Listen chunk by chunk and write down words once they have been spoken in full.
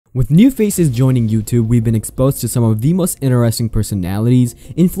With new faces joining YouTube, we've been exposed to some of the most interesting personalities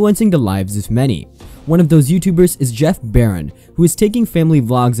influencing the lives of many. One of those YouTubers is Jeff Barron, who is taking family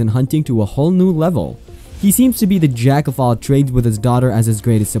vlogs and hunting to a whole new level. He seems to be the jack of all trades with his daughter as his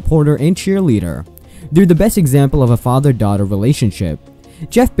greatest supporter and cheerleader. They're the best example of a father-daughter relationship.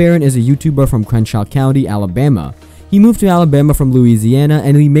 Jeff Barron is a YouTuber from Crenshaw County, Alabama. He moved to Alabama from Louisiana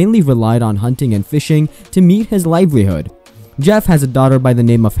and he mainly relied on hunting and fishing to meet his livelihood. Jeff has a daughter by the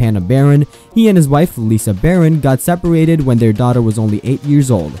name of Hannah Barron. He and his wife Lisa Barron got separated when their daughter was only 8 years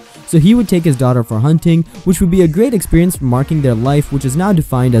old, so he would take his daughter for hunting, which would be a great experience for marking their life, which is now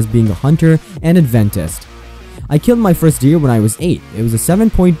defined as being a hunter and adventist. I killed my first deer when I was 8. It was a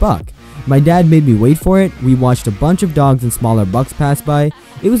 7-point buck. My dad made me wait for it. We watched a bunch of dogs and smaller bucks pass by.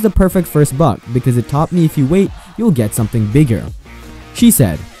 It was the perfect first buck because it taught me if you wait, you'll get something bigger. She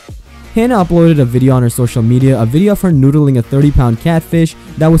said. Hannah uploaded a video on her social media, a video of her noodling a 30-pound catfish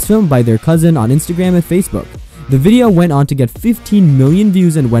that was filmed by their cousin on Instagram and Facebook. The video went on to get 15 million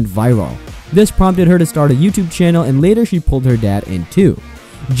views and went viral. This prompted her to start a YouTube channel, and later she pulled her dad in too.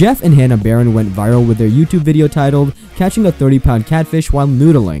 Jeff and Hannah Barron went viral with their YouTube video titled Catching a 30-pound Catfish While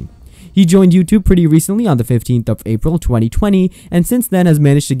Noodling. He joined YouTube pretty recently on the 15th of April 2020 and since then has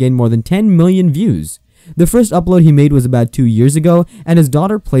managed to gain more than 10 million views. The first upload he made was about 2 years ago, and his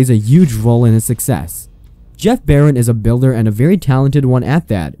daughter plays a huge role in his success. Jeff Barron is a builder and a very talented one at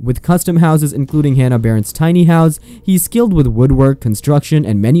that. With custom houses including Hannah Barron's tiny house, he's skilled with woodwork, construction,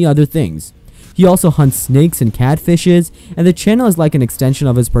 and many other things. He also hunts snakes and catfishes, and the channel is like an extension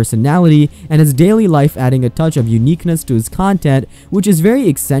of his personality and his daily life, adding a touch of uniqueness to his content, which is very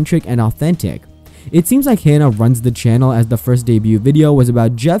eccentric and authentic. It seems like Hannah runs the channel, as the first debut video was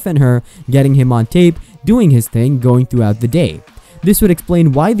about Jeff and her getting him on tape, doing his thing, going throughout the day. This would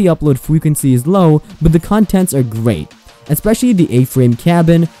explain why the upload frequency is low, but the contents are great, especially the A-frame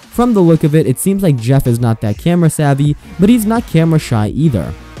cabin. From the look of it, it seems like Jeff is not that camera savvy, but he's not camera shy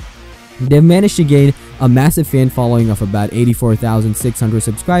either. They've managed to gain a massive fan following of about 84,600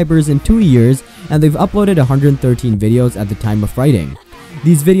 subscribers in 2 years, and they've uploaded 113 videos at the time of writing.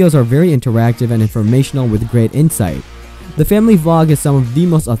 These videos are very interactive and informational with great insight. The family vlog is some of the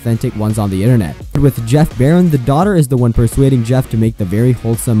most authentic ones on the internet. With Jeff Barron, the daughter is the one persuading Jeff to make the very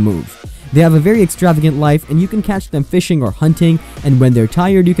wholesome move. They have a very extravagant life, and you can catch them fishing or hunting, and when they're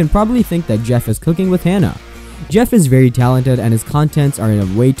tired you can probably think that Jeff is cooking with Hannah. Jeff is very talented and his contents are in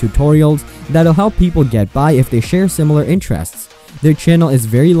a way tutorials that'll help people get by if they share similar interests. Their channel is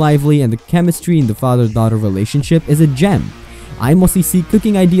very lively and the chemistry in the father-daughter relationship is a gem. I mostly see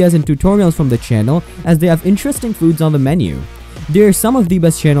cooking ideas and tutorials from the channel as they have interesting foods on the menu. They are some of the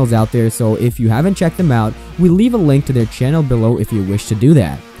best channels out there, so if you haven't checked them out, we'll leave a link to their channel below if you wish to do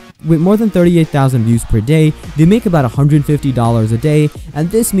that. With more than 38,000 views per day, they make about $150 a day,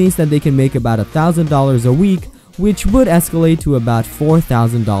 and this means that they can make about $1,000 a week, which would escalate to about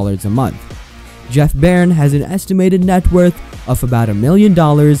 $4,000 a month. Jeff Barron has an estimated net worth of about $1 million,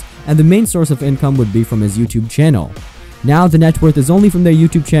 and the main source of income would be from his YouTube channel. Now the net worth is only from their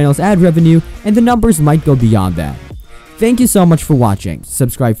YouTube channel's ad revenue, and the numbers might go beyond that. Thank you so much for watching.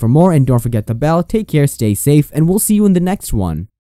 Subscribe for more and don't forget the bell. Take care, stay safe, and we'll see you in the next one.